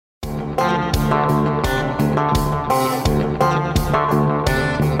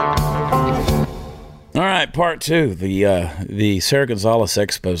right, part 2, the Sara Gonzales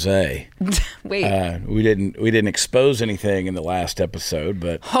expose. Wait, we didn't expose anything in the last episode,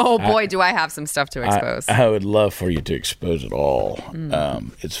 but oh boy, do I have some stuff to expose. I would love for you to expose it all.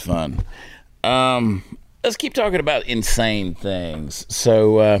 It's fun. Let's keep talking about insane things.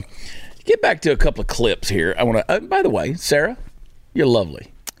 So, get back to a couple of clips here. I want to. By the way, Sara, you're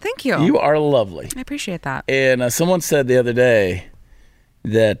lovely. Thank you. You are lovely. I appreciate that. And someone said the other day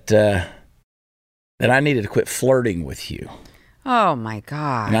that I needed to quit flirting with you. Oh my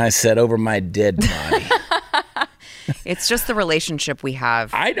God. And I said, over my dead body. It's just the relationship we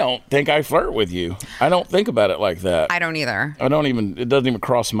have. I don't think I flirt with you. I don't think about it like that. I don't either. It doesn't even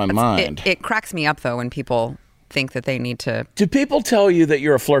cross my mind. It cracks me up though when people think that they need to. Do people tell you that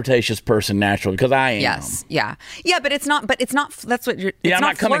you're a flirtatious person naturally? Because I am. Yes. Yeah. Yeah, but it's not, that's what you're, yeah, it's I'm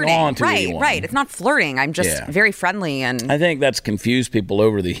not flirting. coming on to right, anyone. Right. It's not flirting. I'm just very friendly and. I think that's confused people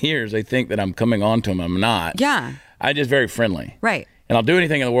over the years. They think that I'm coming on to them. I'm not. Yeah. I'm just very friendly. Right. And I'll do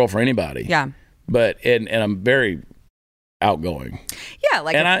anything in the world for anybody. Yeah. But, and I'm very outgoing. Yeah,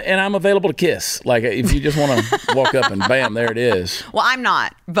 like and I'm available to kiss. Like if you just want to walk up and bam, there it is. Well, I'm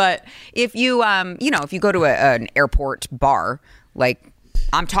not. But if you if you go to an airport bar, like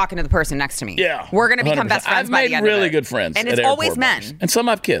I'm talking to the person next to me. Yeah, we're gonna become 100%. best friends by the end I've made really of it. good friends, and at it's always men. Bars. And some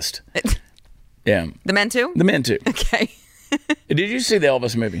I've kissed. Yeah, the men too. The men too. Okay. Did you see the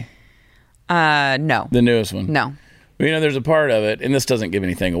Elvis movie? No. The newest one. No. Well, there's a part of it, and this doesn't give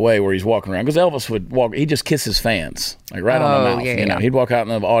anything away, where he's walking around. Because Elvis would walk, he'd just kiss his fans, like right on the mouth. Yeah. He'd walk out in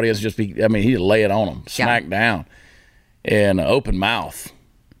the audience, he'd lay it on them, smack down. And open mouth,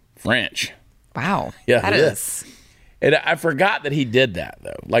 French. Wow. Yeah, that is. And I forgot that he did that,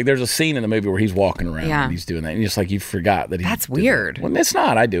 though. Like, there's a scene in the movie where he's walking around and he's doing that. And just like, you forgot that he That's did weird. That. Well, it's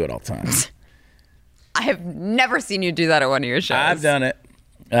not. I do it all the time. I have never seen you do that at one of your shows. I've done it.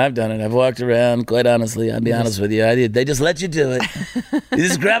 I've walked around, quite honestly. I'll be honest with you. I did. They just let you do it. You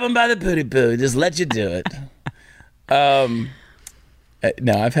just grab them by the pooty poo. Just let you do it.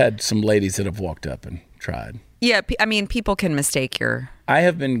 No, I've had some ladies that have walked up and tried. Yeah, I mean, people can mistake your I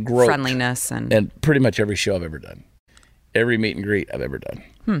have been groped friendliness and pretty much every show I've ever done. Every meet and greet I've ever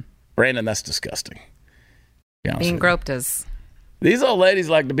done. Brandon, that's disgusting. Being groped is. These old ladies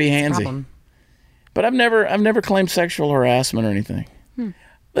like to be handsy. Problem. But I've never claimed sexual harassment or anything.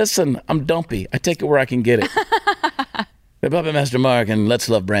 Listen, I'm dumpy. I take it where I can get it. The Puppet Master Mark and Let's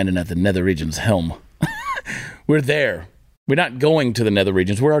Love Brandon at the Nether Regions helm. We're there. We're not going to the Nether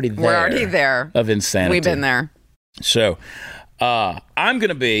Regions. We're already there. We're already there. Of insanity. We've been there. So, I'm going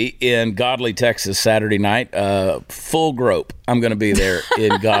to be in Godley, Texas, Saturday night. Full grope. I'm going to be there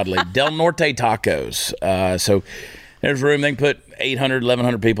in Godley. Del Norte Tacos. So, there's room. They can put 800,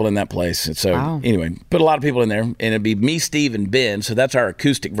 1,100 people in that place. And so, anyway, put a lot of people in there. And it'd be me, Steve, and Ben. So that's our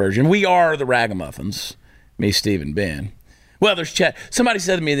acoustic version. We are the Ragamuffins. Me, Steve, and Ben. Well, there's Chad. Somebody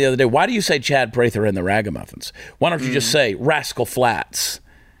said to me the other day, why do you say Chad Prather and the Ragamuffins? Why don't you just say Rascal Flatts?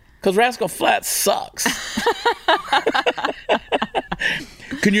 Because Rascal Flatts sucks.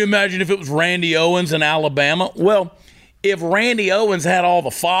 Can you imagine if it was Randy Owens in Alabama? Well, if Randy Owens had all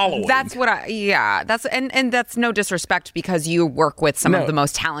the following. That's what that's and that's no disrespect because you work with some of the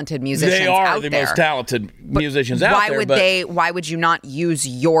most talented musicians They are out the there. most talented musicians out there. Why would you not use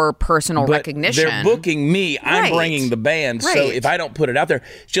your personal recognition? They're booking me. I'm bringing the band. Right. So if I don't put it out there,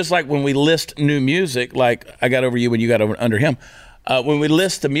 it's just like when we list new music, like I got over you when you got over under him. When we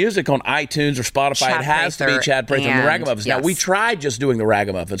list the music on iTunes or Spotify, it has to be Chad Prather and the Ragamuffins. Yes. Now, we tried just doing the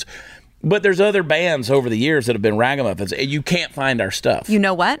Ragamuffins, but there's other bands over the years that have been Ragamuffins, and you can't find our stuff. You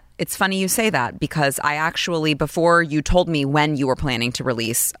know what? It's funny you say that because I actually, before you told me when you were planning to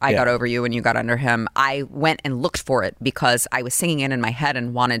release I Got Over You and You Got Under Him, I went and looked for it because I was singing it in my head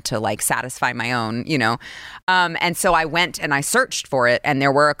and wanted to like satisfy my own, and so I went and I searched for it, and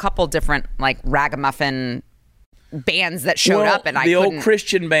there were a couple different like ragamuffin bands that showed up, and the old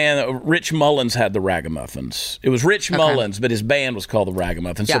Christian band, Rich Mullins had the Ragamuffins. It was Rich Mullins, but his band was called the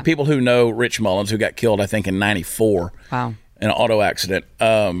Ragamuffins. So people who know Rich Mullins, who got killed, I think, in '94 in an auto accident,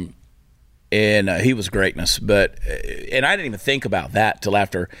 and he was greatness. But and I didn't even think about that till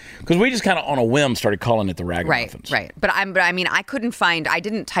after, because we just kind of on a whim started calling it the Ragamuffins. Right. But I mean, I couldn't find. I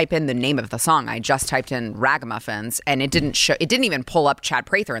didn't type in the name of the song. I just typed in Ragamuffins, and it didn't show. It didn't even pull up Chad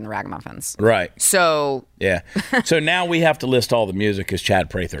Prather and the Ragamuffins. Right. So yeah. So now we have to list all the music as Chad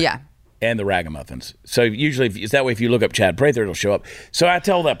Prather. Yeah. And the Ragamuffins. So usually, it's that way. If you look up Chad Prather, it'll show up. So I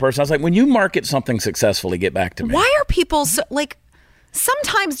tell that person, I was like, when you market something successfully, get back to me. Why are people so like?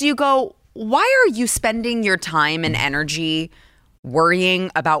 Sometimes you go, why are you spending your time and energy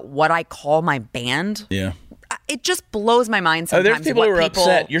worrying about what I call my band? Yeah. It just blows my mind sometimes. There's people who are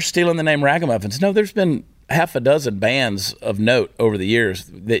upset. You're stealing the name Ragamuffins. No, there's been half a dozen bands of note over the years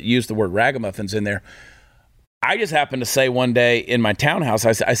that use the word ragamuffins in there. I just happened to say one day in my townhouse,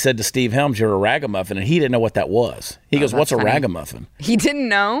 I said to Steve Helms, "You're a ragamuffin," and he didn't know what that was. He goes, "What's funny. a ragamuffin?" He didn't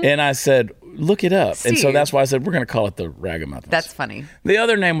know? And I said, "Look it up." Steve. And so that's why I said, we're going to call it the ragamuffins. That's funny. The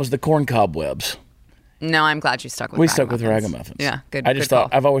other name was the corn cobwebs. No, I'm glad you stuck with We ragamuffins. stuck with ragamuffins. Yeah, good. I just good thought,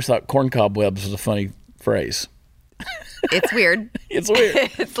 call. I've always thought corn cobwebs was a funny phrase. It's weird. It's weird.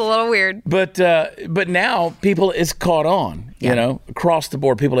 It's a little weird. But now people, it's caught on, you know, across the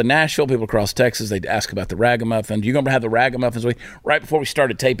board. People in Nashville, people across Texas, they ask about the ragamuffin. You're going to have the ragamuffins week. Right before we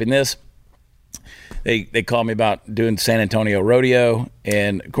started taping this, they called me about doing San Antonio Rodeo.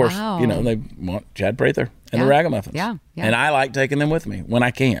 And, of course, Wow. you know, they want Chad Prather and the ragamuffins. Yeah. And I like taking them with me when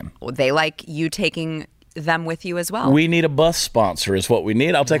I can. They like you taking them with you as well. We need a bus sponsor is what we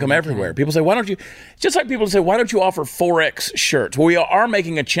need. I'll take them everywhere. People say, why don't you, just like people say, why don't you offer 4X shirts? Well, we are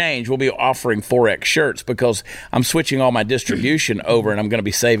making a change. We'll be offering 4X shirts because I'm switching all my distribution over and I'm going to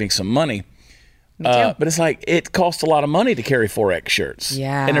be saving some money. But it's like, it costs a lot of money to carry 4X shirts.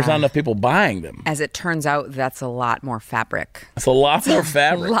 Yeah. And there's not enough people buying them. As it turns out, that's a lot more fabric. It's a lot more A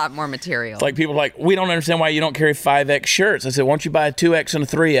fabric. lot more material. It's like people are like, we don't understand why you don't carry 5X shirts. I said, why don't you buy a 2X and a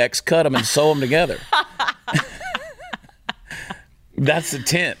 3X, cut them and sew them together? That's the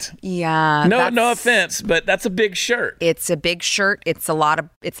tent. Yeah. No offense, but that's a big shirt. It's a big shirt. It's a lot of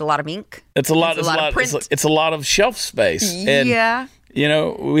ink. It's a lot of print. It's a lot of shelf space. And, Yeah. you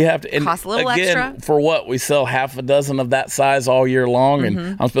know, we have to. And Costs a little again, extra. For what? We sell half a dozen of that size all year long, and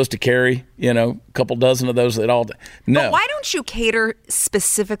Mm-hmm. I'm supposed to carry, you know, a couple dozen of those at all. No. But why don't you cater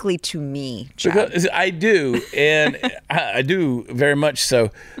specifically to me, Chad? Because I do, and I do very much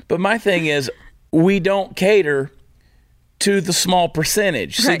so. But my thing is, we don't cater to the small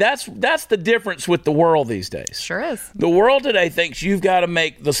percentage. See, Right. that's the difference with the world these days. Sure is. The world today thinks you've got to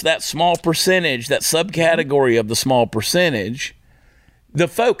make that small percentage, that subcategory of the small percentage, the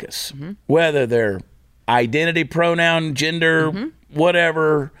focus. Whether they're identity, pronoun, gender,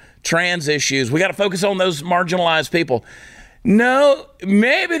 whatever, trans issues. We got to focus on those marginalized people. No,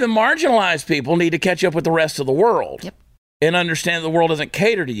 maybe the marginalized people need to catch up with the rest of the world and understand the world doesn't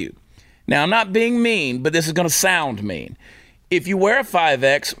cater to you. Now, I'm not being mean, but this is going to sound mean. If you wear a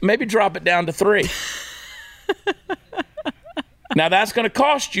 5X, maybe drop it down to 3. Now, that's going to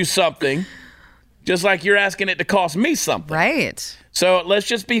cost you something, just like you're asking it to cost me something. Right. So let's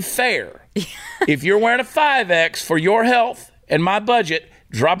just be fair. If you're wearing a 5X for your health and my budget,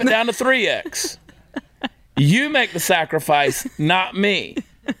 drop it down to 3X. You make the sacrifice, not me.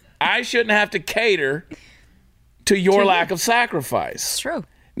 I shouldn't have to cater to your lack of sacrifice. It's true.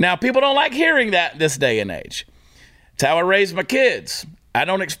 Now, people don't like hearing that this day and age. It's how I raise my kids. I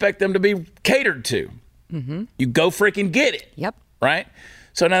don't expect them to be catered to. You go freaking get it. Yep. Right?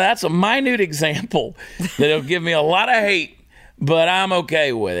 So now that's a minute example that'll give me a lot of hate, but I'm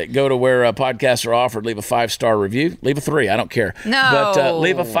okay with it. Go to where podcasts are offered, leave a 5-star review. Leave a 3, I don't care. No. But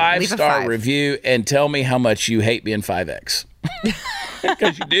leave a 5-star Leave a 5. review and tell me how much you hate being 5X.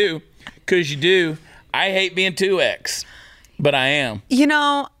 Because you do. Because you do. I hate being 2X. But I am. You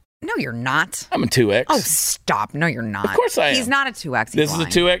know, no, you're not. I'm a 2X. Oh, stop. No, you're not. Of course I am. He's not a 2X. He's This is a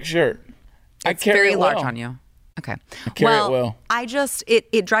lying. 2X shirt. I It's carry very it well. large on you. Okay. carry it well. I just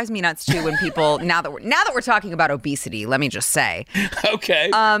it drives me nuts too when people now that we're talking about obesity, let me just say. Okay.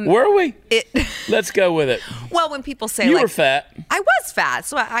 Where are we? It Let's go with it. well, when people say You like were fat. I was fat.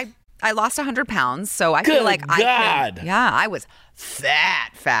 So I lost 100 pounds. So I feel Good like God. I was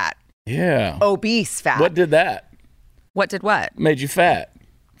fat. Yeah. Obese fat. What did that? What did what? Made you fat?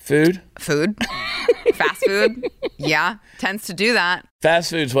 Food? Food? Fast food? Yeah, tends to do that.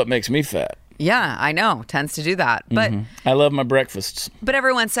 Fast food's what makes me fat. Yeah, I know. Tends to do that. But I love my breakfasts. But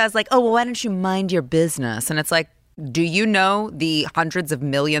everyone says like, oh, well, why don't you mind your business? And it's like, do you know the hundreds of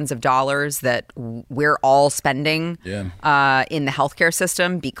millions of dollars that we're all spending in the healthcare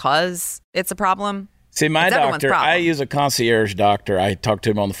system because it's a problem? See, my It's everyone's doctor, problem. I use a concierge doctor. I talk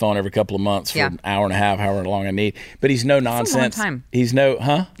to him on the phone every couple of months for an hour and a half, however long I need. But he's no nonsense. a long time. He's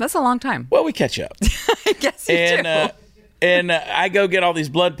no, That's a long time. Well, we catch up. I guess you do. And I go get all these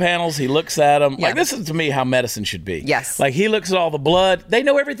blood panels. He looks at them. Yeah. Like, this is to me how medicine should be. Yes. Like, he looks at all the blood. They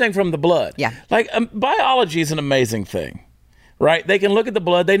know everything from the blood. Yeah. Like, biology is an amazing thing, right? They can look at the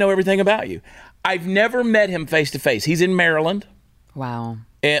blood. They know everything about you. I've never met him face to face. He's in Maryland. Wow.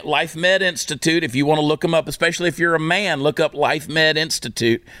 At Life Med Institute, if you want to look him up, especially if you're a man, look up Life Med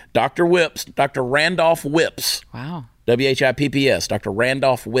Institute. Dr. Whips, Dr. Randolph Whips. Wow. WHIPPS, Dr.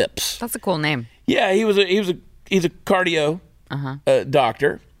 Randolph Whips. That's a cool name. Yeah, he's a cardio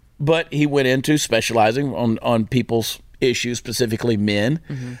doctor, but he went into specializing on people's issues, specifically men.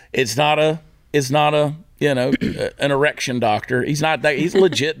 It's not a an erection doctor. He's not that. He's a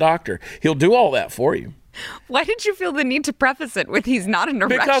legit doctor. He'll do all that for you. Why did you feel the need to preface it with he's not an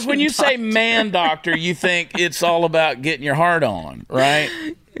erection Because when you doctor? say man doctor, you think it's all about getting your heart on, right?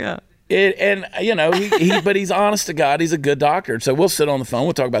 Yeah. But he's honest to God. He's a good doctor. So we'll sit on the phone.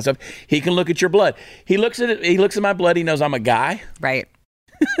 We'll talk about stuff. He can look at your blood. He looks at it. He looks at my blood. He knows I'm a guy. Right.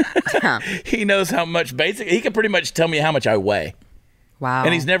 He knows how much he can pretty much tell me how much I weigh. Wow.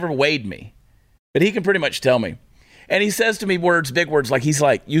 And he's never weighed me, but he can pretty much tell me. And he says to me big words, like he's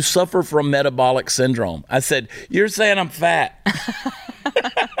like, you suffer from metabolic syndrome. I said, you're saying I'm fat.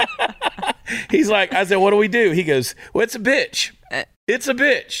 He's like, I said, what do we do? He goes, well, it's a bitch. It's a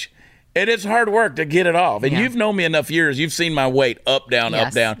bitch. And it's hard work to get it off. And you've known me enough years. You've seen my weight up, down,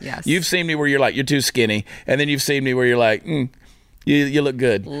 up, down. Yes. You've seen me where you're like, you're too skinny. And then you've seen me where you're like, you look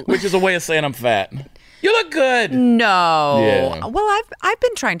good, which is a way of saying I'm fat. You look good. No. Yeah. Well, I've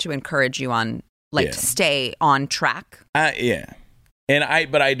been trying to encourage you on to stay on track. Yeah. And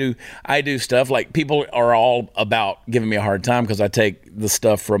I do stuff like people are all about giving me a hard time because I take the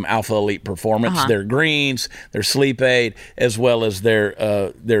stuff from Alpha Elite Performance, their greens, their sleep aid, as well as their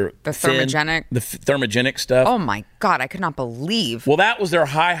thermogenic stuff. Oh my God, I could not believe. Well, that was their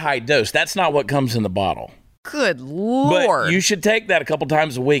high dose. That's not what comes in the bottle. Good Lord. But you should take that a couple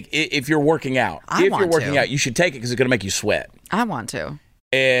times a week if you're working out. If you're working out, you should take it because it's going to make you sweat. I want to.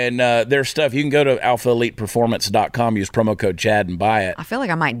 And there's stuff. You can go to alphaeliteperformance.com, use promo code Chad and buy it. I feel like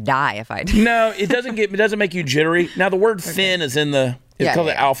I might die if I do. No, it doesn't make you jittery. Now the word fin is in it's called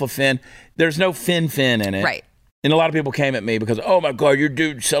the alpha fin. There's no fin in it. Right. And a lot of people came at me because, oh my God, your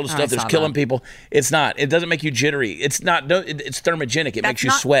dude selling stuff that's killing people. It's not. It doesn't make you jittery. It's not. It's thermogenic. It makes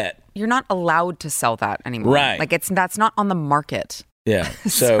you sweat. You're not allowed to sell that anymore. Right. Like that's not on the market. Yeah.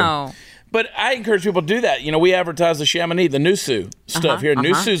 So. But I encourage people to do that. We advertise the Chamonix, the Nusu stuff here.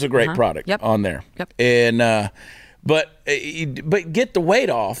 Nusu's a great product on there. Yep. And but get the weight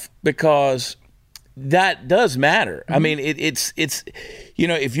off because that does matter. I mean, it's if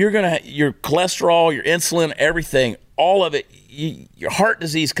you're your cholesterol, your insulin, everything, all of it. Your heart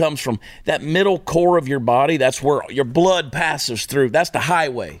disease comes from that middle core of your body. That's where your blood passes through. That's the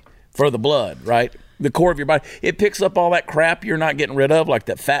highway for the blood, right? The core of your body. It picks up all that crap you're not getting rid of, like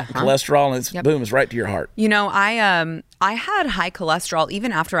that fat and cholesterol, and it's boom, it's right to your heart. I had high cholesterol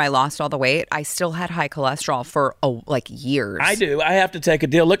even after I lost all the weight. I still had high cholesterol for years. I do. I have to take a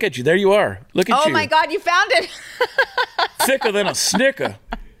deal. Look at you. There you are. Look at you. Oh my God, you found it. Thicker than a Snicker.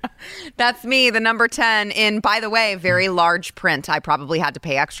 That's me, the number 10 in, by the way, very large print. I probably had to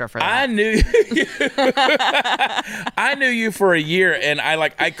pay extra for that. I knew you. I knew you for a year, and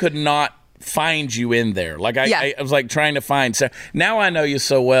I could not find you in there. I was trying to find Sarah. Now I know you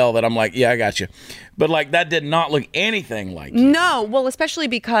so well that I'm like, yeah, I got you. But that did not look anything like you. No, well, especially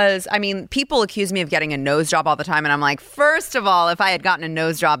because, people accuse me of getting a nose job all the time. And I'm like, first of all, if I had gotten a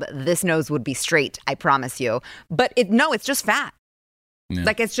nose job, this nose would be straight. I promise you. But it's just fat. Yeah.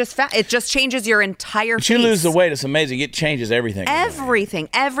 It's just fat. It just changes your entire face. You lose the weight. It's amazing. It changes everything. Everything.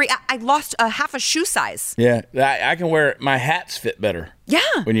 I lost half a shoe size. Yeah. I can wear my hats fit better. Yeah.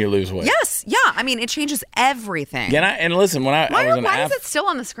 When you lose weight. Yes. Yeah. It changes everything. Yeah. And listen, when I was why is it still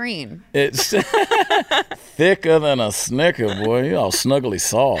on the screen? It's thicker than a Snicker, boy. You're all snuggly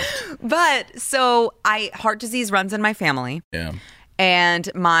soft. But so heart disease runs in my family. Yeah.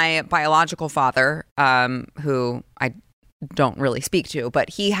 And my biological father, who I don't really speak to, but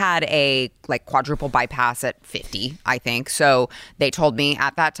he had a quadruple bypass at 50, I think. So they told me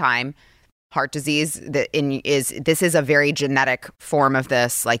at that time, heart disease this is a very genetic form of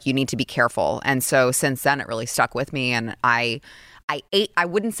this. You need to be careful. And so since then, it really stuck with me. And I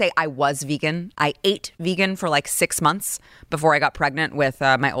wouldn't say I was vegan. I ate vegan for 6 months before I got pregnant with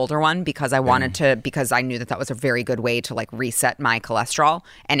my older one because I wanted to, because I knew that was a very good way to reset my cholesterol.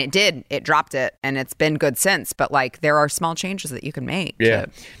 And it did. It dropped it. And it's been good since. But there are small changes that you can make. Yeah,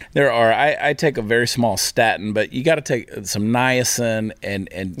 there are. I take a very small statin, but you got to take some niacin and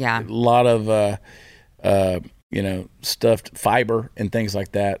a lot of, stuffed fiber and things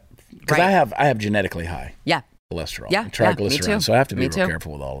like that. Because I have genetically high. Yeah. Cholesterol, triglycerides. Yeah, so I have to be real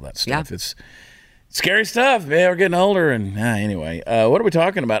careful with all of that stuff. Yeah. It's scary stuff, man. We're getting older, and anyway, what are we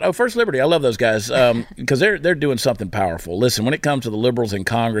talking about? Oh, First Liberty. I love those guys because they're doing something powerful. Listen, when it comes to the liberals in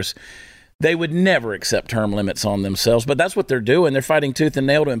Congress, they would never accept term limits on themselves, but that's what they're doing. They're fighting tooth and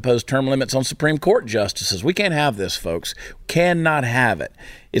nail to impose term limits on Supreme Court justices. We can't have this, folks. Cannot have it.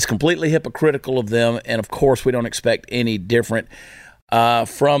 It's completely hypocritical of them, and of course, we don't expect any different.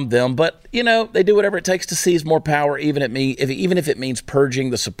 from them. But, they do whatever it takes to seize more power, even if it means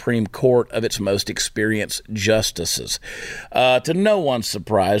purging the Supreme Court of its most experienced justices. To no one's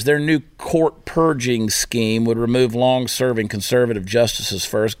surprise, their new court purging scheme would remove long-serving conservative justices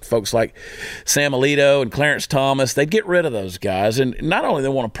first, folks like Sam Alito and Clarence Thomas. They'd get rid of those guys. And not only they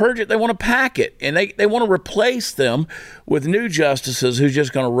want to purge it, they want to pack it. And they want to replace them with new justices who's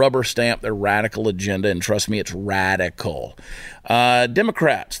just going to rubber stamp their radical agenda. And trust me, it's radical.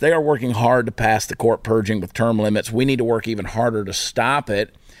 Democrats, they are working hard to pass the court purging with term limits. We need to work even harder to stop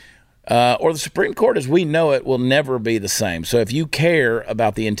it, or the Supreme Court as we know it will never be the same. So if you care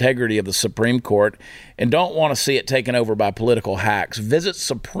about the integrity of the Supreme Court and don't want to see it taken over by political hacks, visit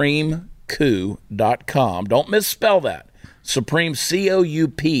supremecoup.com. Don't misspell that.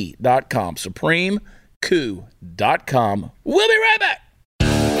 supremecoup.com. supremecoup.com. We'll be right back.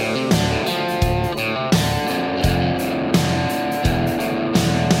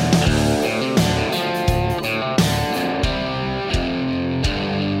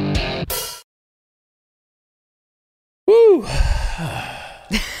 Woo.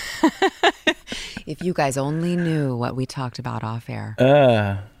 If you guys only knew what we talked about off air.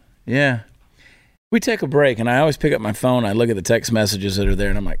 Yeah. We take a break, and I always pick up my phone. I look at the text messages that are there,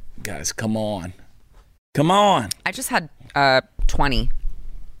 and I'm like, guys, come on. Come on. I just had 20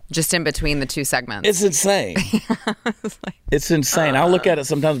 just in between the two segments. It's insane. It's insane. I'll look at it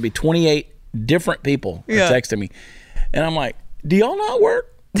sometimes be 28 different people texting me, and I'm like, do y'all not work?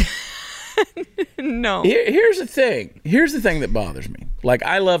 No. Here's the thing. Here's the thing that bothers me. Like,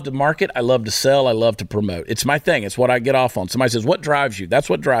 I love to market. I love to sell. I love to promote. It's my thing. It's what I get off on. Somebody says, what drives you? That's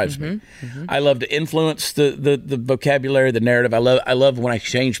what drives me. Mm-hmm. I love to influence the vocabulary, the narrative. I love when I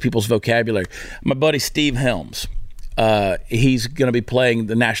change people's vocabulary. My buddy Steve Helms, he's going to be playing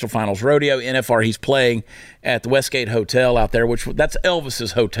the National Finals Rodeo, NFR. He's playing at the Westgate Hotel out there, that's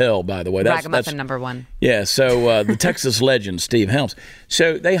Elvis's hotel, by the way. That's Ragamuffin number one. Yeah, so the Texas legend, Steve Helms.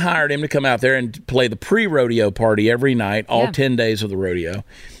 So they hired him to come out there and play the pre-rodeo party every night, all 10 days of the rodeo.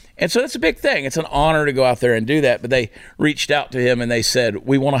 And so that's a big thing. It's an honor to go out there and do that. But they reached out to him and they said,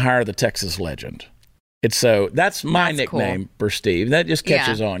 we want to hire the Texas legend. That's my nickname for Steve. That just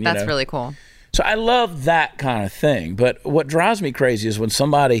catches on. That's really cool. So I love that kind of thing. But what drives me crazy is when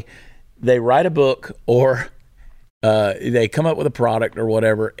they write a book or they come up with a product or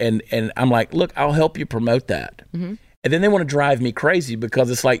whatever, and I'm like, look, I'll help you promote that. Mm-hmm. And then they want to drive me crazy because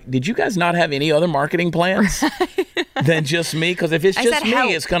it's like, did you guys not have any other marketing plans than just me? Because if it's just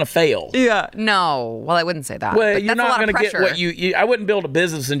me, it's going to fail. Yeah. No. Well, I wouldn't say that. Well, you're not going to get what I wouldn't build a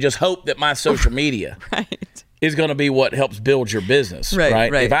business and just hope that my social media is going to be what helps build your business.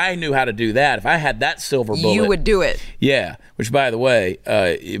 Right. If I knew how to do that, if I had that silver bullet. You would do it. Yeah. Which, by the way,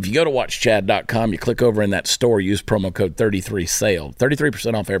 if you go to watchchad.com, you click over in that store, use promo code 33SALE.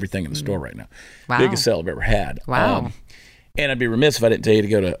 33% off everything in the store right now. Wow. Biggest sale I've ever had. Wow. And I'd be remiss if I didn't tell you to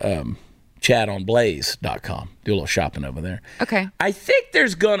go to chadonblaze.com. Do a little shopping over there. Okay. I think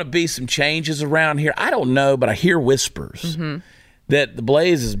there's going to be some changes around here. I don't know, but I hear whispers that the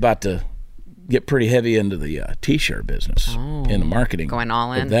Blaze is about to get pretty heavy into the T-shirt business in the marketing. Going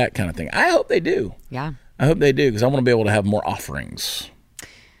all in. That kind of thing. I hope they do. Yeah. I hope they do because I want to be able to have more offerings.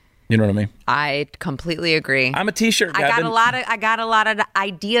 You know what I mean? I completely agree. I'm a T-shirt guy. I got a lot of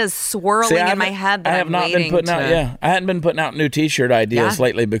ideas swirling in my head that I hadn't been putting out new T-shirt ideas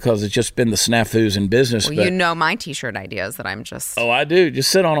lately because it's just been the snafus in business. Well, you know my T-shirt ideas that I'm just. Oh, I do.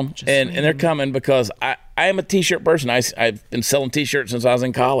 Just sit on them, and they're coming because I am a T-shirt person. I've been selling T-shirts since I was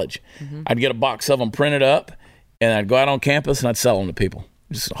in college. Mm-hmm. I'd get a box of them printed up, and I'd go out on campus and I'd sell them to people.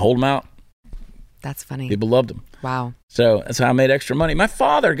 Just hold them out. That's funny. People loved them. Wow. So that's how I made extra money. My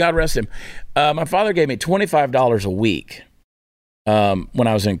father, God rest him, my father gave me $25 a week when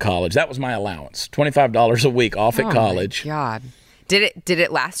I was in college. That was my allowance. $25 a week off at college. My God. Did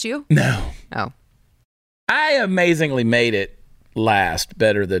it last you? No. Oh. I amazingly made it last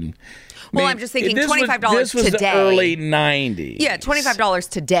better than. Well, I'm just thinking $25 today. This was the early 90s. Yeah, $25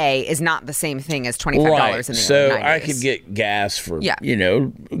 today is not the same thing as $25 in the early 90s. So I could get gas for,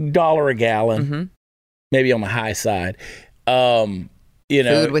 $1 a gallon, maybe on the high side. Food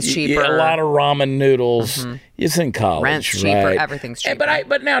was cheaper. A lot of ramen noodles. Mm-hmm. It's in college, rent's cheaper. Everything's cheaper.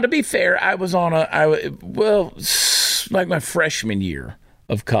 But now, to be fair, I was on like my freshman year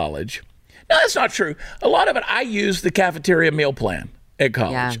of college. No, that's not true. A lot of it, I used the cafeteria meal plan. At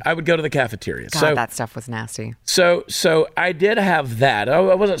college, I would go to the cafeteria. God, that stuff was nasty. So I did have that. I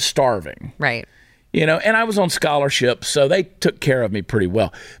wasn't starving, right? And I was on scholarship, so they took care of me pretty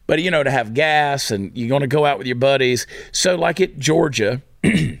well. But to have gas and you're going to go out with your buddies. So like at Georgia,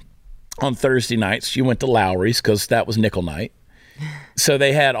 on Thursday nights, you went to Lowry's because that was nickel night. So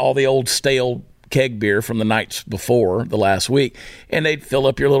they had all the old stale keg beer from the nights before the last week, and they'd fill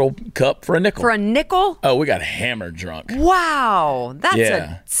up your little cup for a nickel. For a nickel? Oh, we got hammered drunk. Wow, that's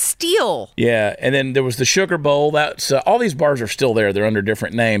a steal. Yeah, and then there was the Sugar Bowl. That's all these bars are still there. They're under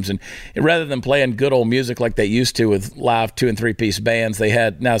different names, and rather than playing good old music like they used to with live 2- and 3-piece bands, they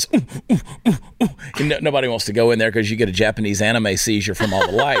had now it's and nobody wants to go in there because you get a Japanese anime seizure from all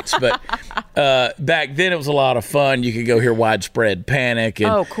the lights. But back then it was a lot of fun. You could go hear Widespread Panic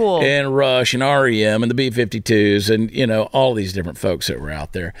and cool. and Rush and REM and the B-52s and all these different folks that were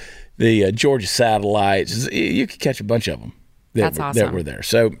out there. The Georgia Satellites. You could catch a bunch of them. That's awesome. That were there.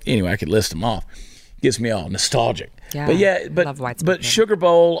 So anyway, I could list them off. Gets me all nostalgic. Yeah, but Sugar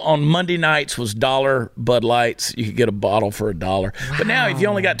Bowl on Monday nights was $1 Bud Lights. You could get a bottle for $1. Wow. But now if you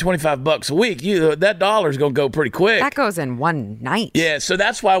only got $25 a week, that $1 is going to go pretty quick. That goes in one night. Yeah, so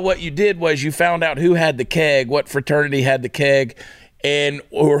that's why what you did was you found out who had the keg, what fraternity had the keg,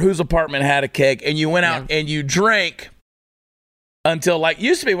 or whose apartment had a keg, and you went out and you drank until, like,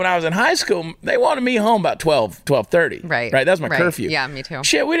 used to be when I was in high school, they wanted me home about 12:30. Right. That's my curfew. Yeah, me too.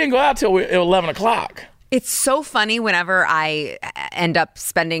 Shit, we didn't go out till 11 o'clock. It's so funny whenever I end up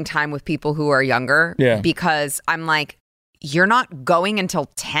spending time with people who are younger because I'm like, you're not going until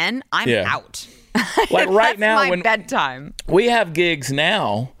 10? I'm out. Like right now, my bedtime. We have gigs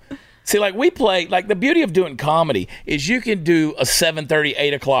now. See, like we play, like the beauty of doing comedy is you can do a 7:30,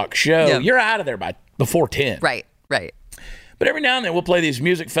 8 o'clock show. Yeah. You're out of there before 10. Right. But every now and then we'll play these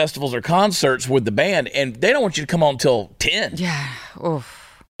music festivals or concerts with the band, and they don't want you to come on till 10. Yeah. Oof.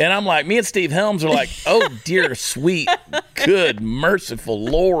 And I'm like, me and Steve Helms are like, oh, dear, sweet, good, merciful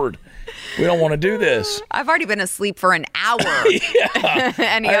Lord. We don't want to do this. I've already been asleep for an hour.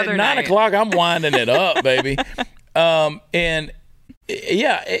 Any other night. 9 o'clock, I'm winding it up, baby. And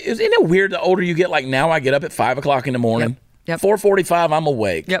yeah, isn't it weird the older you get? Like now I get up at 5 o'clock in the morning. Yep. 4:45, I'm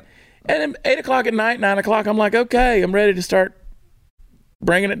awake. Yep. And then 8 o'clock at night, 9 o'clock, I'm like, okay, I'm ready to start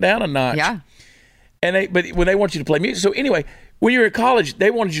bringing it down a notch. Yeah. But when they want you to play music. So anyway, when you were in college, they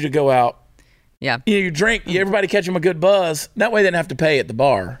wanted you to go out. Yeah. You drink, everybody catch them a good buzz. That way they didn't have to pay at the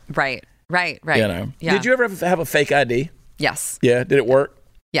bar. Right. Yeah. Did you ever have a fake ID? Yes. Yeah. Did it work?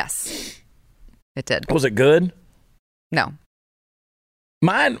 Yes. It did. Was it good? No.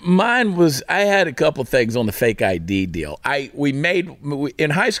 Mine was, I had a couple of things on the fake ID deal. In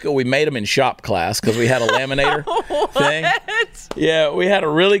high school, we made them in shop class because we had a laminator thing. Yeah, we had a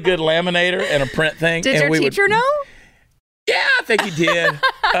really good laminator and a print thing. Did your teacher know? Yeah, I think he did.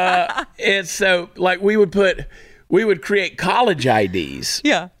 And so, like, we would create college IDs.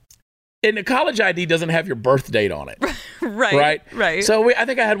 Yeah. And the college ID doesn't have your birth date on it. Right. So I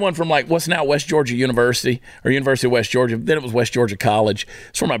think I had one from like what's now West Georgia University or University of West Georgia. Then it was West Georgia College.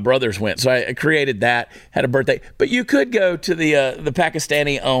 It's where my brothers went. So I created that, had a birthday. But you could go to the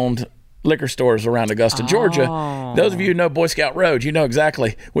Pakistani-owned liquor stores around Augusta, Georgia. Those of you who know Boy Scout Road, you know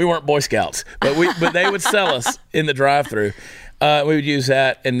exactly. We weren't Boy Scouts, but they would sell us in the drive-thru. We would use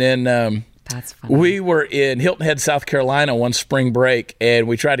that, and then that's funny. We were in Hilton Head, South Carolina one spring break, and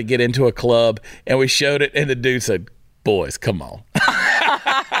we tried to get into a club, and we showed it, and the dude said, boys, come on.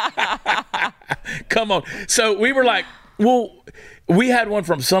 Come on. So we were like, well, we had one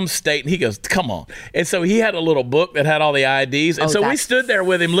from some state, and he goes, come on. And so he had a little book that had all the IDs, and so we stood there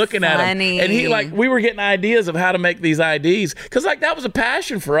with him looking at him, and he we were getting ideas of how to make these IDs, because like that was a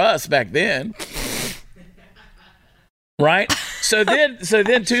passion for us back then. Right? So then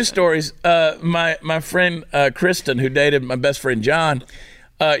two stories. My friend Kristen, who dated my best friend John,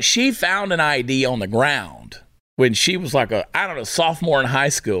 she found an ID on the ground when she was like a sophomore in high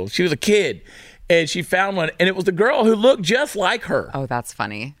school. She was a kid, and she found one, and it was the girl who looked just like her. Oh, that's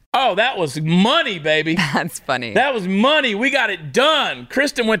funny. Oh, that was money, baby. That's funny. That was money. We got it done.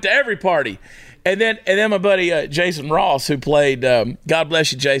 Kristen went to every party. And then my buddy Jason Ross, who played, God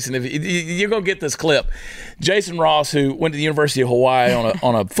bless you, Jason. If you're gonna get this clip, Jason Ross, who went to the University of Hawaii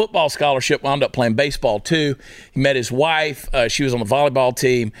on a football scholarship, wound up playing baseball too. He met his wife. She was on the volleyball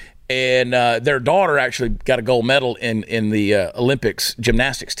team, and their daughter actually got a gold medal in the Olympics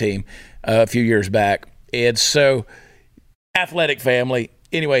gymnastics team a few years back. And so, athletic family.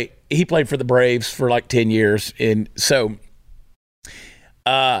 Anyway, he played for the Braves for like 10 years, and so.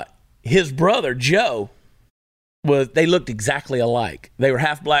 His brother, Joe, they looked exactly alike. They were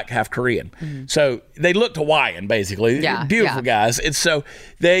half black, half Korean. Mm-hmm. So they looked Hawaiian, basically. Yeah, beautiful guys. And so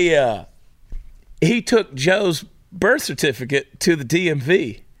he took Joe's birth certificate to the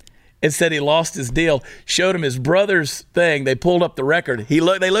DMV and said he lost his deal, showed him his brother's thing. They pulled up the record. They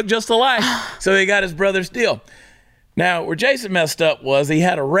looked just alike. So he got his brother's deal. Now, where Jason messed up was he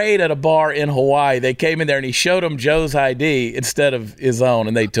had a raid at a bar in Hawaii. They came in there and he showed them Joe's ID instead of his own,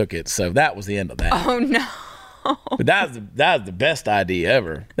 and they took it. So that was the end of that. Oh, no. But that was the best ID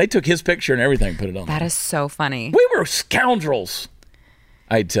ever. They took his picture and everything, put it on. That is so funny. We were scoundrels,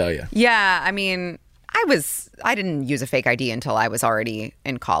 I tell you. Yeah, I mean, I didn't use a fake ID until I was already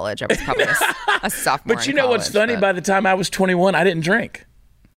in college. I was probably a sophomore. But you know what's funny? By the time I was 21, I didn't drink.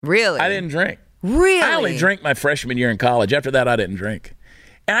 Really? I didn't drink. Really? I only drank my freshman year in college. After that, I didn't drink.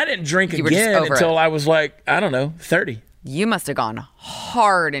 And I didn't drink again until I was like, I don't know, 30. You must have gone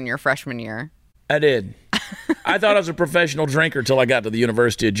hard in your freshman year. I did. I thought I was a professional drinker until I got to the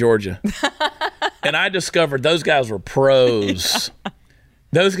University of Georgia. And I discovered those guys were pros. Yeah.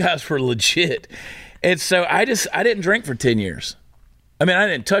 Those guys were legit. And so I didn't drink for 10 years. I mean, I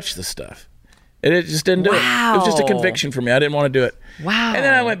didn't touch the stuff. And it just didn't do it. It was just a conviction for me. I didn't want to do it. Wow. And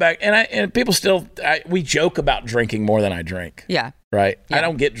then I went back, and people still, we joke about drinking more than I drink. Yeah. Right? Yeah. I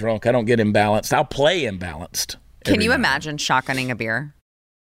don't get drunk. I don't get imbalanced. I'll play imbalanced. Can you imagine shotgunning a beer?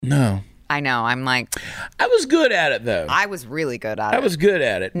 No. I know. I'm like. I was good at it, though. I was really good at it. I was good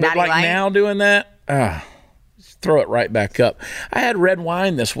at it. Natty but like Light? Now doing that, throw it right back up. I had red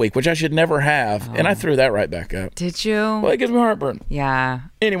wine this week, which I should never have, and I threw that right back up. Did you? Well, it gives me heartburn. Yeah.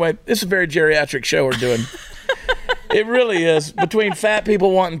 Anyway, this is a very geriatric show we're doing. It really is. Between fat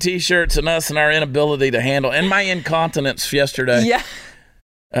people wanting T-shirts and us and our inability to handle, and my incontinence yesterday.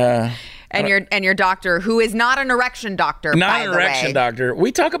 Yeah. And your doctor, who is not an erection doctor, not an erection doctor.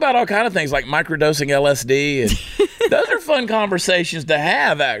 We talk about all kind of things like microdosing LSD, and those are fun conversations to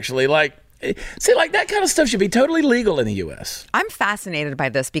have. Actually, like that kind of stuff should be totally legal in the U.S. I'm fascinated by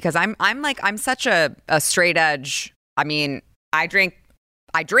this because I'm such a straight edge. I mean, I drink,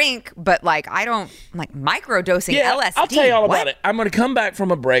 but like I don't like microdosing LSD. I'll tell you all about it. I'm going to come back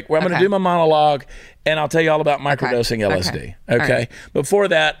from a break where I'm going to do my monologue, and I'll tell you all about microdosing LSD. Okay. Right. Before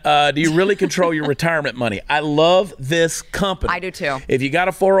that, do you really control your retirement money? I love this company. I do too. If you got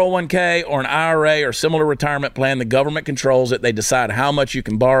a 401k or an IRA or similar retirement plan, the government controls it. They decide how much you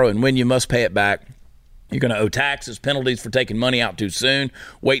can borrow and when you must pay it back. You're going to owe taxes, penalties for taking money out too soon,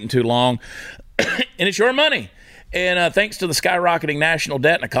 waiting too long, and it's your money. And thanks to the skyrocketing national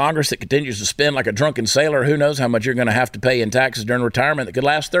debt and a Congress that continues to spend like a drunken sailor, who knows how much you're going to have to pay in taxes during retirement that could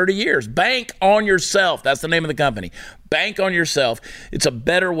last 30 years. Bank on yourself. That's the name of the company. Bank on yourself. It's a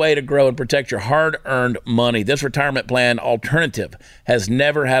better way to grow and protect your hard-earned money. This retirement plan alternative has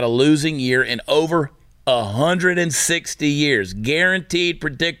never had a losing year in over 160 years. Guaranteed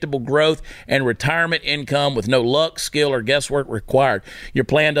predictable growth and retirement income with no luck, skill, or guesswork required. Your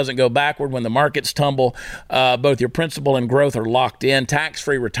plan doesn't go backward when the markets tumble. Both your principal and growth are locked in.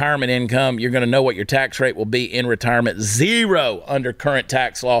 Tax-free retirement income. You're going to know what your tax rate will be in retirement. 0 under current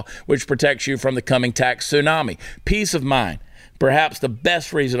tax law, which protects you from the coming tax tsunami. Peace of mind. Perhaps the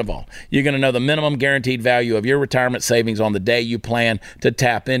best reason of all. You're going to know the minimum guaranteed value of your retirement savings on the day you plan to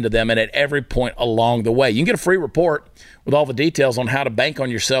tap into them and at every point along the way. You can get a free report with all the details on how to bank on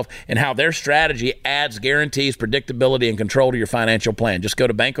yourself and how their strategy adds guarantees, predictability, and control to your financial plan. Just go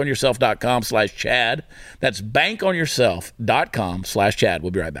to bankonyourself.com/Chad. That's bankonyourself.com/Chad. We'll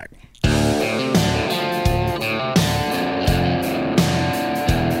be right back.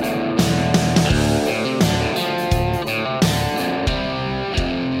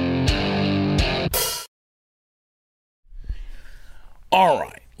 All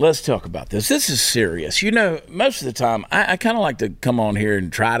right, let's talk about this. This is serious. You know, most of the time, I kind of like to come on here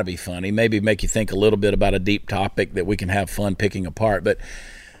and try to be funny, maybe make you think a little bit about a deep topic that we can have fun picking apart. But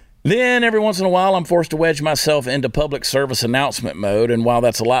then every once in a while, I'm forced to wedge myself into public service announcement mode. And while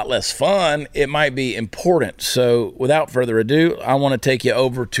that's a lot less fun, it might be important. So without further ado, I want to take you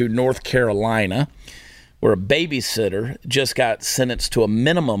over to North Carolina, where a babysitter just got sentenced to a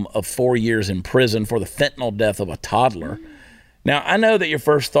minimum of 4 years in prison for the fentanyl death of a toddler. Now, I know that your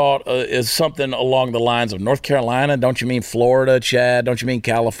first thought is something along the lines of North Carolina. Don't you mean Florida, Chad? Don't you mean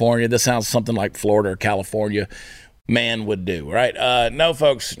California? This sounds something like Florida or California man would do, right? No,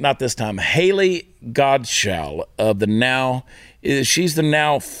 folks, not this time. Haley Godshall of she's the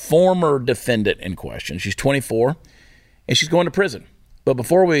now former defendant in question. She's 24, and she's going to prison. But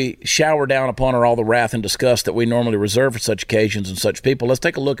before we shower down upon her all the wrath and disgust that we normally reserve for such occasions and such people, let's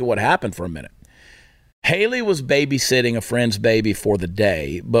take a look at what happened for a minute. Haley was babysitting a friend's baby for the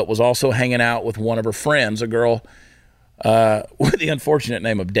day, but was also hanging out with one of her friends, a girl with the unfortunate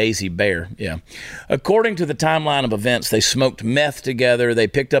name of Daisy Bear. Yeah. According to the timeline of events, they smoked meth together, they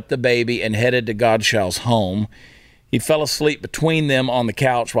picked up the baby, and headed to Godshall's home. He fell asleep between them on the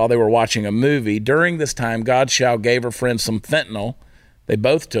couch while they were watching a movie. During this time, Godshall gave her friend some fentanyl They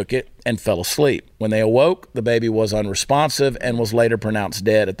both took it and fell asleep. When they awoke, the baby was unresponsive and was later pronounced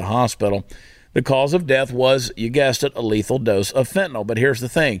dead at the hospital. The cause of death was, you guessed it, a lethal dose of fentanyl. But here's the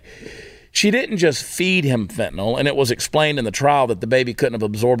thing. She didn't just feed him fentanyl, and it was explained in the trial that the baby couldn't have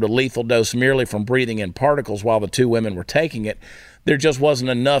absorbed a lethal dose merely from breathing in particles while the two women were taking it. There just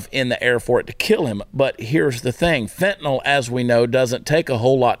wasn't enough in the air for it to kill him. But here's the thing. Fentanyl, as we know, doesn't take a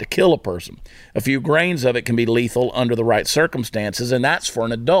whole lot to kill a person. A few grains of it can be lethal under the right circumstances, and that's for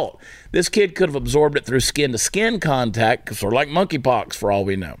an adult. This kid could have absorbed it through skin-to-skin contact, sort of like monkeypox for all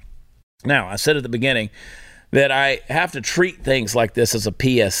we know. Now, I said at the beginning that I have to treat things like this as a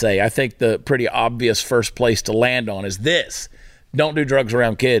PSA. I think the pretty obvious first place to land on is this. Don't do drugs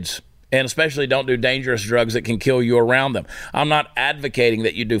around kids. And especially don't do dangerous drugs that can kill you around them. I'm not advocating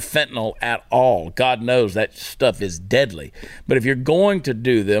that you do fentanyl at all. God knows that stuff is deadly. But if you're going to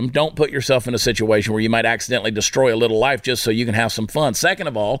do them, don't put yourself in a situation where you might accidentally destroy a little life just so you can have some fun. Second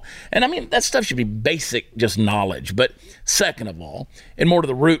of all, and I mean, that stuff should be basic, just knowledge. But second of all, and more to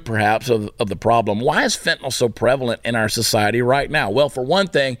the root perhaps of the problem, why is fentanyl so prevalent in our society right now? Well, for one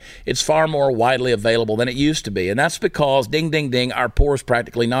thing, it's far more widely available than it used to be. And that's because, ding, ding, ding, our poor is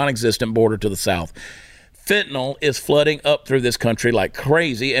practically non-existent border to the south. Fentanyl is flooding up through this country like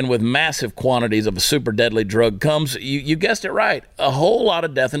crazy, and with massive quantities of a super deadly drug comes, you guessed it right, a whole lot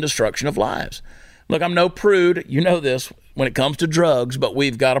of death and destruction of lives. Look, I'm no prude, you know this, when it comes to drugs, but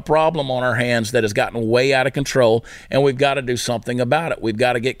we've got a problem on our hands that has gotten way out of control, and we've got to do something about it. We've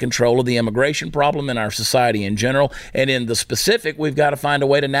got to get control of the immigration problem in our society in general, and in the specific, we've got to find a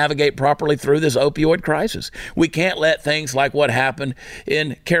way to navigate properly through this opioid crisis. We can't let things like what happened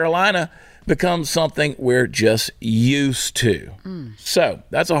in Carolina become something we're just used to. So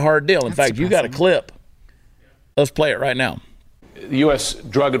that's a hard deal. In fact, you got a clip. Let's play it right now. The U.S.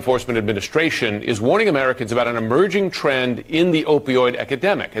 Drug Enforcement Administration is warning Americans about an emerging trend in the opioid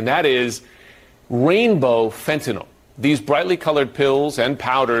epidemic, and that is rainbow fentanyl. These brightly colored pills and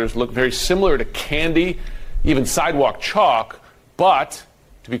powders look very similar to candy, even sidewalk chalk, but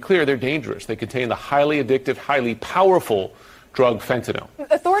to be clear, they're dangerous. They contain the highly addictive, highly powerful drug fentanyl.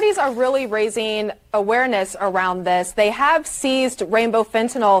 Authorities are really raising awareness around this. They have seized rainbow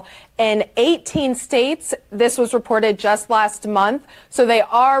fentanyl in 18 states. This was reported just last month. So they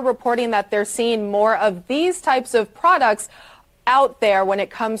are reporting that they're seeing more of these types of products out there when it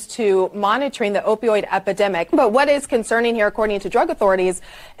comes to monitoring the opioid epidemic. But what is concerning here, according to drug authorities,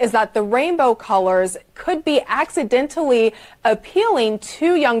 is that the rainbow colors could be accidentally appealing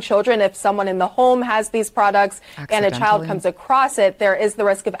to young children. If someone in the home has these products and a child comes across it, there is the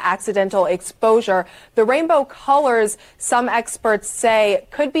risk of accidental exposure. The rainbow colors, some experts say,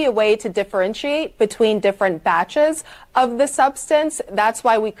 could be a way to differentiate between different batches of the substance. That's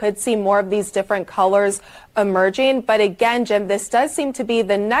why we could see more of these different colors emerging. But again, Jim, this does seem to be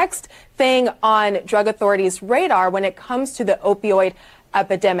the next thing on drug authorities' radar when it comes to the opioid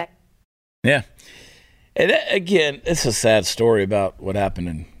epidemic. Yeah. And again, it's a sad story about what happened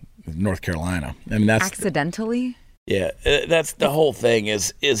in North Carolina. I mean, that's accidentally. Yeah, that's the whole thing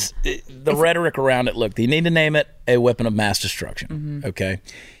is the rhetoric around it. Look, you need to name it a weapon of mass destruction. Okay,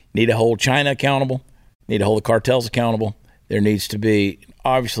 need to hold China accountable. Need to hold the cartels accountable. There needs to be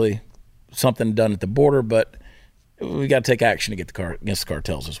obviously something done at the border, but we got to take action to get against the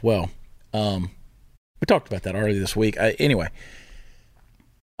cartels as well. We talked about that already this week. Anyway.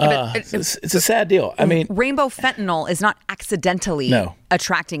 It's a sad deal. I mean, rainbow fentanyl is not accidentally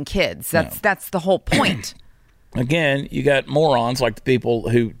attracting kids. That's the whole point. Again, you got morons like the people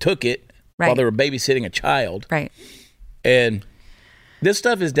who took it while they were babysitting a child. Right. And this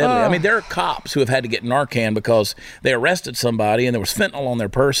stuff is deadly. I mean, there are cops who have had to get Narcan because they arrested somebody and there was fentanyl on their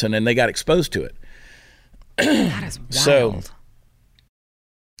person and they got exposed to it. That is wild. So,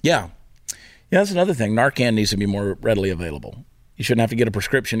 yeah, that's another thing. Narcan needs to be more readily available. You shouldn't have to get a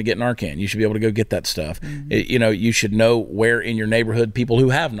prescription to get Narcan. You should be able to go get that stuff. You should know where in your neighborhood people who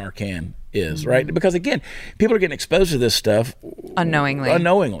have Narcan is, right? Because, again, people are getting exposed to this stuff unknowingly.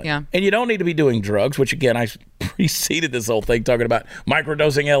 Yeah. And you don't need to be doing drugs, which, again, I preceded this whole thing talking about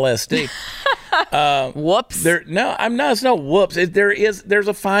microdosing LSD. Whoops. It's no whoops. There's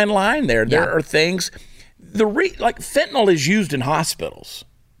a fine line there. There are things. Like fentanyl is used in hospitals.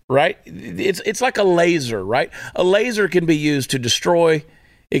 Right? It's like a laser, right? A laser can be used to destroy.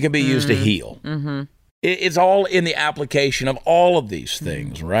 It can be used to heal. It's all in the application of all of these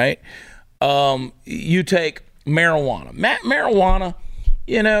things, right? You take marijuana. Marijuana,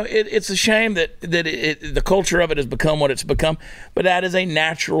 it's a shame that the culture of it has become what it's become, but that is a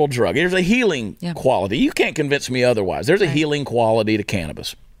natural drug. There's a healing quality. You can't convince me otherwise. There's a healing quality to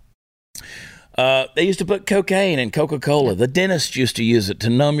cannabis. They used to put cocaine in Coca-Cola. The dentist used to use it to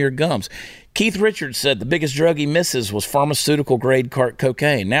numb your gums. Keith Richards said the biggest drug he misses was pharmaceutical-grade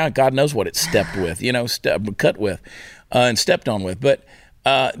cocaine. Now God knows what it stepped with, cut with and stepped on with. But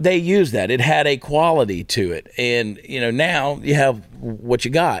they used that. It had a quality to it. And, now you have what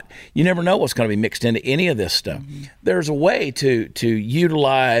you got. You never know what's going to be mixed into any of this stuff. Mm-hmm. There's a way to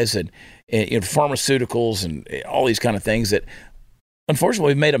utilize and pharmaceuticals and all these kind of things that,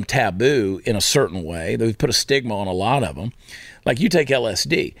 unfortunately, we've made them taboo in a certain way. We've put a stigma on a lot of them. Like you take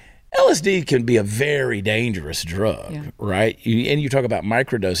LSD. LSD can be a very dangerous drug, right? And you talk about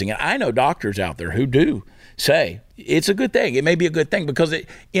microdosing. And I know doctors out there who do say it's a good thing. It may be a good thing because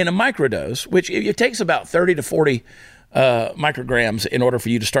in a microdose, which it takes about 30 to 40 micrograms in order for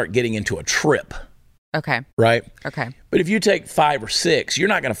you to start getting into a trip. Okay. Right? Okay. But if you take 5 or 6, you're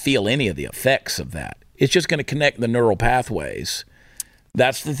not going to feel any of the effects of that. It's just going to connect the neural pathways.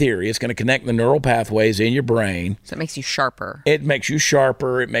 That's the theory. It's going to connect the neural pathways in your brain. So it makes you sharper. It makes you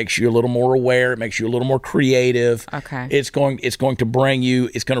sharper. It makes you a little more aware. It makes you a little more creative. Okay. It's going to bring you,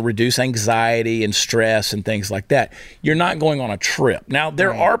 it's going to reduce anxiety and stress and things like that. You're not going on a trip. Now,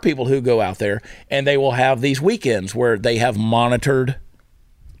 there are people who go out there and they will have these weekends where they have monitored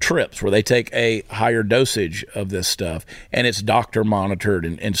trips where they take a higher dosage of this stuff and it's doctor monitored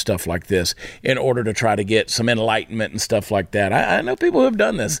and stuff like this in order to try to get some enlightenment and stuff like that. I know people who have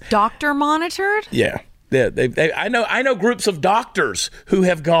done this. Doctor monitored? Yeah. I know groups of doctors who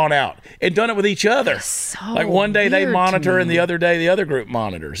have gone out and done it with each other. So like one day they monitor and the me. other day the other group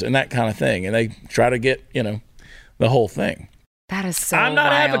monitors and that kind of thing. And they try to get, the whole thing. That is so I'm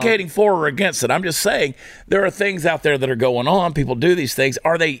not wild. advocating for or against it. I'm just saying there are things out there that are going on. People do these things.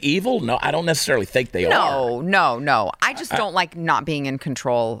 Are they evil? No, I don't necessarily think they are. No. I just don't like not being in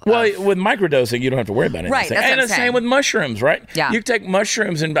control. Well, with microdosing, you don't have to worry about anything. Right, that's and what I'm the same saying. with mushrooms, right? Yeah. You take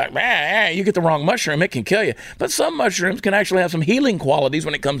mushrooms and you get the wrong mushroom, it can kill you. But some mushrooms can actually have some healing qualities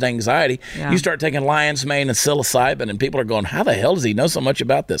when it comes to anxiety. Yeah. You start taking lion's mane and psilocybin, and people are going, how the hell does he know so much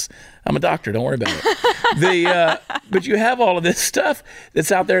about this? I'm a doctor. Don't worry about it. But you have all of this stuff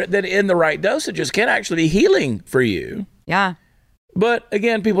that's out there that in the right dosages can actually be healing for you. Yeah. But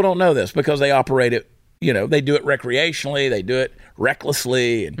again, people don't know this because they operate it, they do it recreationally, they do it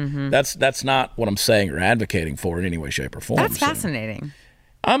recklessly. And that's not what I'm saying or advocating for in any way, shape, or form. That's fascinating.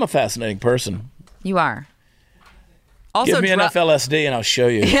 I'm a fascinating person. You are. Also, give me enough LSD and I'll show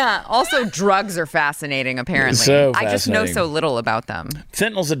you. Yeah. Also, drugs are fascinating, apparently. So I just know fascinating. so little about them.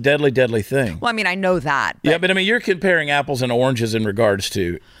 Fentanyl's a deadly, deadly thing. Well, I mean, I know that. Yeah, but I mean, you're comparing apples and oranges in regards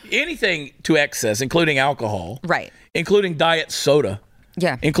to anything to excess, including alcohol. Right. Including diet soda.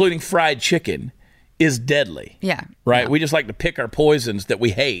 Yeah. Including fried chicken is deadly. Yeah. Right? Yeah. We just like to pick our poisons that we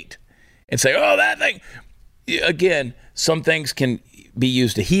hate and say, oh, that thing. Again, some things can be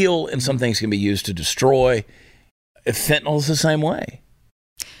used to heal and some things can be used to destroy. Fentanyl is the same way.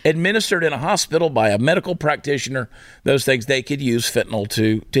 Administered in a hospital by a medical practitioner, those things, they could use fentanyl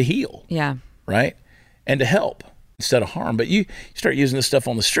to heal. Yeah. Right? And to help instead of harm. But you start using this stuff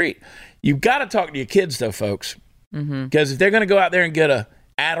on the street. You've got to talk to your kids, though, folks. Because if they're going to go out there and get a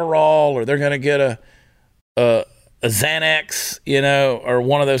Adderall or they're going to get a Xanax, or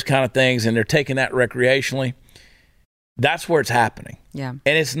one of those kind of things, and they're taking that recreationally, that's where it's happening. Yeah. And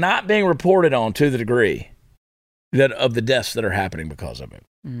it's not being reported on to the degree that of the deaths that are happening because of it.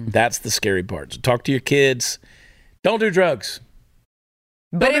 That's the scary part. So talk to your kids. Don't do drugs.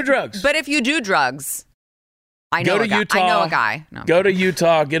 Don't do drugs. But if you do drugs, I know Go a to guy. Utah. I know a guy. No. Go to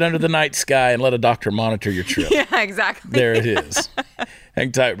Utah, get under the night sky, and let a doctor monitor your trip. Yeah, exactly. There it is.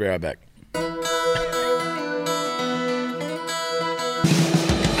 Hang tight. We'll be right back.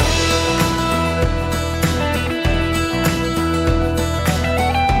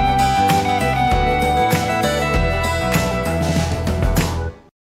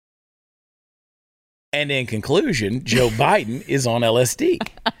 And in conclusion, Joe Biden is on LSD.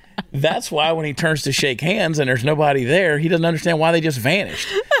 That's why when he turns to shake hands and there's nobody there, he doesn't understand why they just vanished.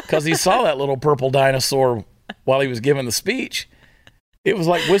 Because he saw that little purple dinosaur while he was giving the speech. It was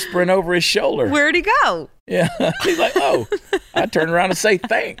like whispering over his shoulder. Where'd he go? Yeah. He's like, oh, I turn around and say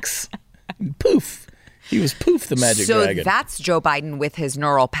thanks. And poof. He was poof the magic dragon. So that's Joe Biden with his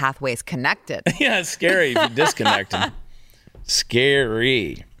neural pathways connected. Yeah, it's scary if you disconnect him.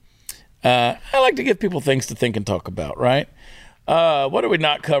 Scary. I like to give people things to think and talk about, right? What did we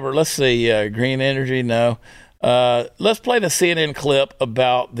not cover? Let's see. Green energy, no. Let's play the CNN clip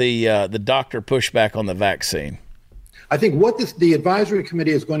about the doctor pushback on the vaccine. I think what the advisory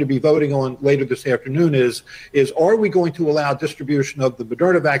committee is going to be voting on later this afternoon is are we going to allow distribution of the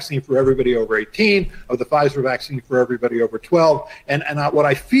Moderna vaccine for everybody over 18, of the Pfizer vaccine for everybody over 12? And what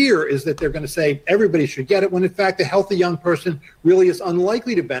I fear is that they're going to say everybody should get it, when in fact a healthy young person really is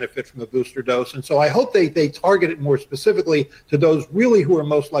unlikely to benefit from a booster dose. And so I hope they target it more specifically to those really who are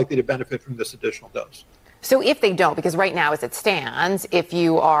most likely to benefit from this additional dose. So if they don't, because right now as it stands, if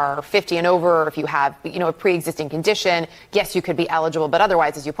you are 50 and over, or if you have, a pre-existing condition, yes, you could be eligible. But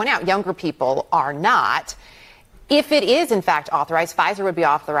otherwise, as you point out, younger people are not. If it is, in fact, authorized, Pfizer would be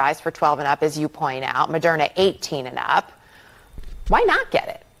authorized for 12 and up, as you point out, Moderna 18 and up. Why not get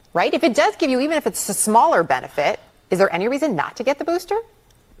it, right? If it does give you, even if it's a smaller benefit, is there any reason not to get the booster?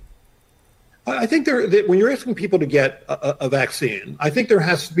 I think when you're asking people to get a vaccine, I think there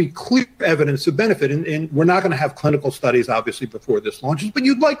has to be clear evidence of benefit. And we're not going to have clinical studies, obviously, before this launches, but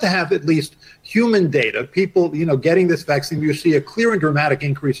you'd like to have at least human data. People, getting this vaccine, you see a clear and dramatic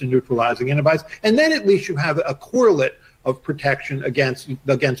increase in neutralizing antibodies. And then at least you have a correlate of protection against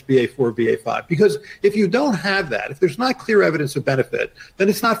BA4, BA5. Because if you don't have that, if there's not clear evidence of benefit, then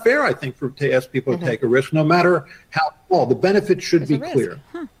it's not fair, I think, to ask people to take a risk, no matter how small. The benefit should be clear.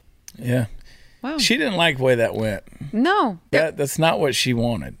 Huh. Yeah. Wow. She didn't like the way that went. No. That's not what she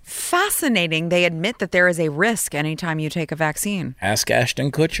wanted. Fascinating. They admit that there is a risk anytime you take a vaccine. Ask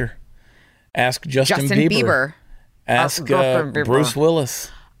Ashton Kutcher. Ask Justin Bieber. Ask Bruce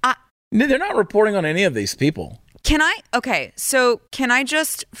Willis. They're not reporting on any of these people. Can I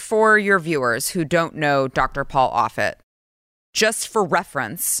just, for your viewers who don't know Dr. Paul Offit, just for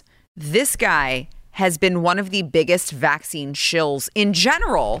reference, this guy has been one of the biggest vaccine shills in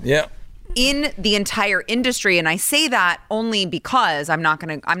general. Yeah. In the entire industry, and I say that only because I'm not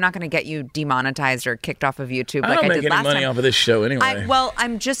gonna get you demonetized or kicked off of YouTube like I did last time. I don't make any money off of this show anyway.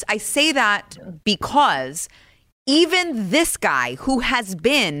 I say that because even this guy, who has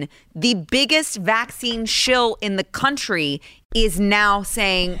been the biggest vaccine shill in the country, is now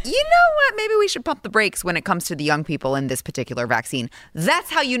saying, you know what, maybe we should pump the brakes when it comes to the young people in this particular vaccine. That's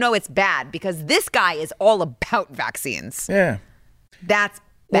how you know it's bad, because this guy is all about vaccines. Yeah, that's bad.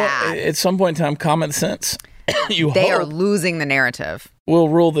 Well, at some point in time, common sense, they are losing the narrative. Will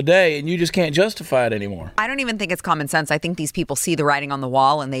rule the day, and you just can't justify it anymore. I don't even think it's common sense. I think these people see the writing on the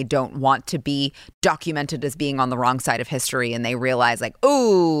wall, and they don't want to be documented as being on the wrong side of history, and they realize, like,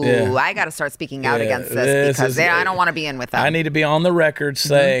 I got to start speaking out against this because I don't want to be in with them. I need to be on the record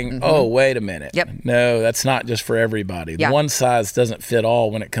saying, oh, wait a minute. Yep. No, that's not just for everybody. Yeah. One size doesn't fit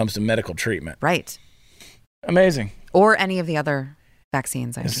all when it comes to medical treatment. Right. Amazing. Or any of the other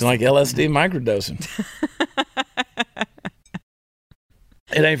vaccines. It's like LSD microdosing.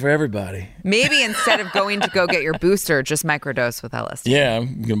 It ain't for everybody. Maybe instead of going to go get your booster, just microdose with LSD. Yeah,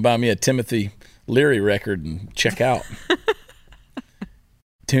 I'm going to buy me a Timothy Leary record and check out.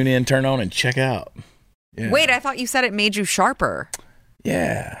 Tune in, turn on, and check out. Yeah. Wait, I thought you said it made you sharper.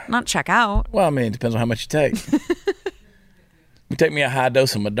 Yeah. Not check out. Well, I mean, it depends on how much you take. You take me a high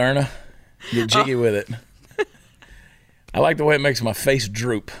dose of Moderna, get jiggy with it. I like the way it makes my face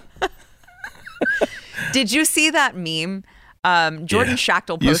droop. Did you see that meme? Jordan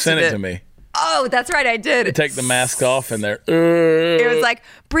Schachtel posted it. You sent it to me. Oh, that's right, I did. They take the mask off and they're... It was like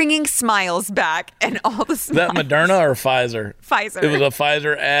bringing smiles back and all the smiles. That Moderna or Pfizer? Pfizer. It was a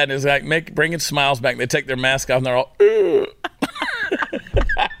Pfizer ad. It was like bringing smiles back. They take their mask off and they're all... They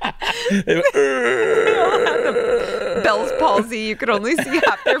all had the Bell's palsy. You could only see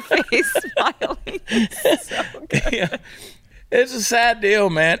half their face smiling. So good. Yeah. It's a sad deal,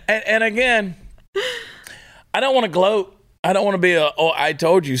 man. And again, I don't want to gloat. I don't want to be I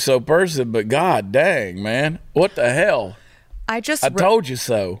told you so person, but God dang, man. What the hell? I told you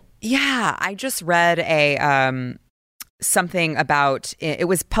so. Yeah, I just read a something about, it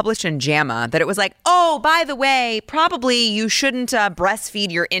was published in JAMA, that it was like, oh, by the way, probably you shouldn't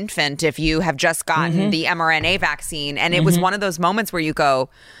breastfeed your infant if you have just gotten the mRNA vaccine. And it was one of those moments where you go,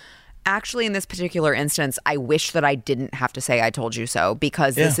 actually, in this particular instance, I wish that I didn't have to say I told you so,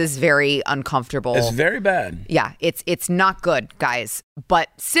 because this is very uncomfortable. It's very bad. Yeah, it's not good, guys. But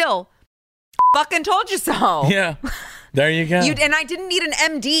still, fucking told you so. Yeah. There you go. And I didn't need an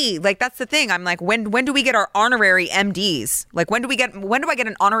MD. Like, that's the thing. I'm like, when do we get our honorary MDs? Like, when do I get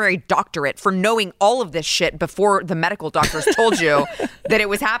an honorary doctorate for knowing all of this shit before the medical doctors told you that it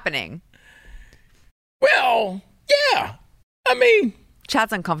was happening? Well, yeah. I mean,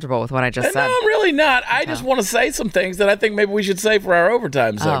 Chad's uncomfortable with what I just said. No, I'm really not. I just want to say some things that I think maybe we should say for our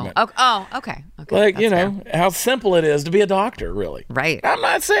overtime segment. Okay. Like, you know, how simple it is to be a doctor, really. Right. I'm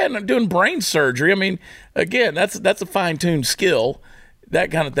not saying I'm doing brain surgery. I mean, again, that's a fine-tuned skill.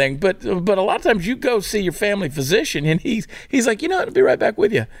 that kind of thing. But a lot of times you go see your family physician, and he's like, I'll be right back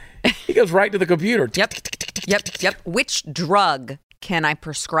with you. He goes right to the computer. Yep. Which drug can I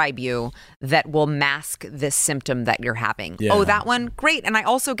prescribe you that will mask this symptom that you're having? Yeah. Oh, that one? Great. And I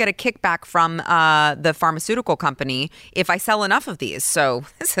also get a kickback from the pharmaceutical company if I sell enough of these. So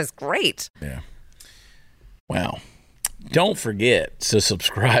this is great. Yeah. Wow. Don't forget to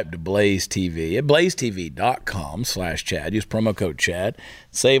subscribe to Blaze TV at blazetv.com/Chad. Use promo code Chad.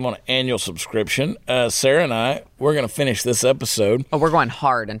 Save on an annual subscription. Sarah and I, we're going to finish this episode. Oh, we're going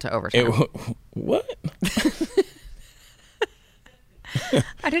hard into overtime. What?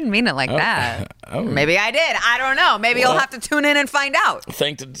 I didn't mean it like that. Maybe I did. I don't know. Maybe you'll have to tune in and find out.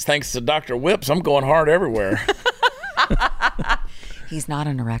 Thanks to Dr. Whips, I'm going hard everywhere. He's not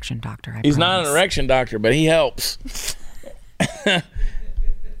an erection doctor. He's not an erection doctor, but he helps.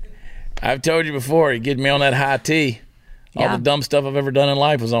 I've told you before, he gets me on that high T. All the dumb stuff I've ever done in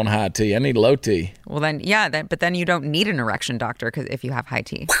life was on high T. I need low T. Well, then, but then you don't need an erection doctor because if you have high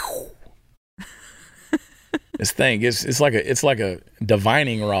T. This thing it's like a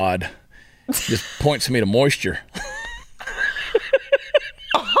divining rod. Just points me to moisture.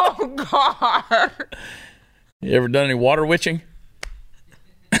 Oh God! You ever done any water witching?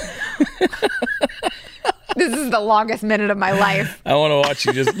 This is the longest minute of my life. I want to watch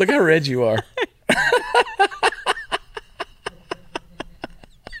you just look how red you are.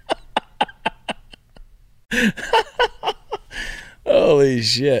 Holy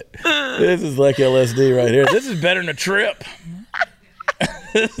shit. This is like LSD right here. This is better than a trip.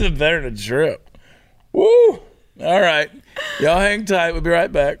 This is better than a trip. Woo! All right. Y'all hang tight. We'll be right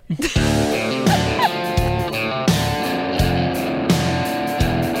back.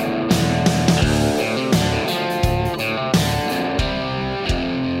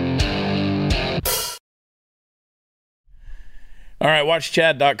 All right,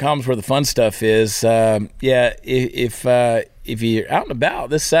 watchchad.com is where the fun stuff is. If you're out and about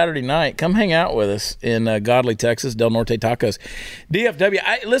this Saturday night, come hang out with us in Godly, Texas, Del Norte Tacos. DFW,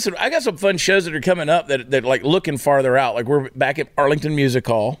 I got some fun shows that are coming up that like looking farther out. Like we're back at Arlington Music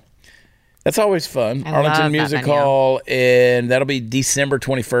Hall. That's always fun. Arlington Music Hall, and that'll be December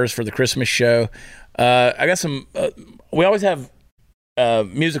 21st for the Christmas show. I got some, we always have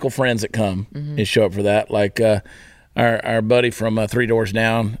musical friends that come and show up for that. Like, our buddy from 3 Doors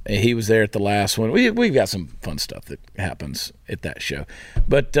Down, he was there at the last one. We've got some fun stuff that happens at that show,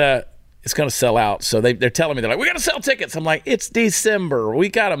 but it's going to sell out. So they're telling me, they're like, we got to sell tickets. I'm like, it's December. We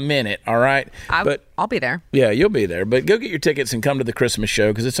got a minute, all right? I'll be there. Yeah, you'll be there. But go get your tickets and come to the Christmas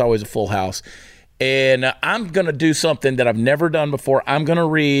show because it's always a full house. And I'm going to do something that I've never done before. I'm going to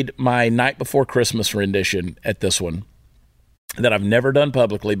read my Night Before Christmas rendition at this one that I've never done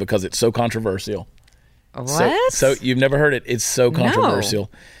publicly because it's so controversial. What? So you've never heard it? It's so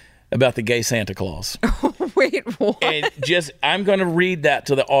controversial about the gay Santa Claus. Wait, what? And I'm going to read that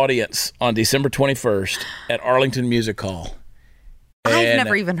to the audience on December 21st at Arlington Music Hall. I've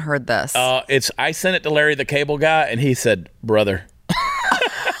never even heard this. I sent it to Larry, the cable guy, and he said, "Brother."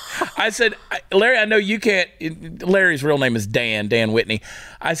 I said, Larry, I know you can't. Larry's real name is Dan Whitney.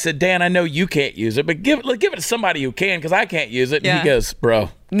 I said, Dan, I know you can't use it, but give it to somebody who can because I can't use it. And he goes, bro,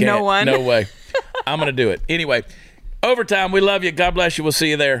 no one. No way. I'm going to do it. Anyway, overtime, we love you. God bless you. We'll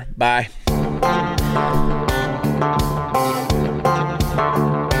see you there. Bye.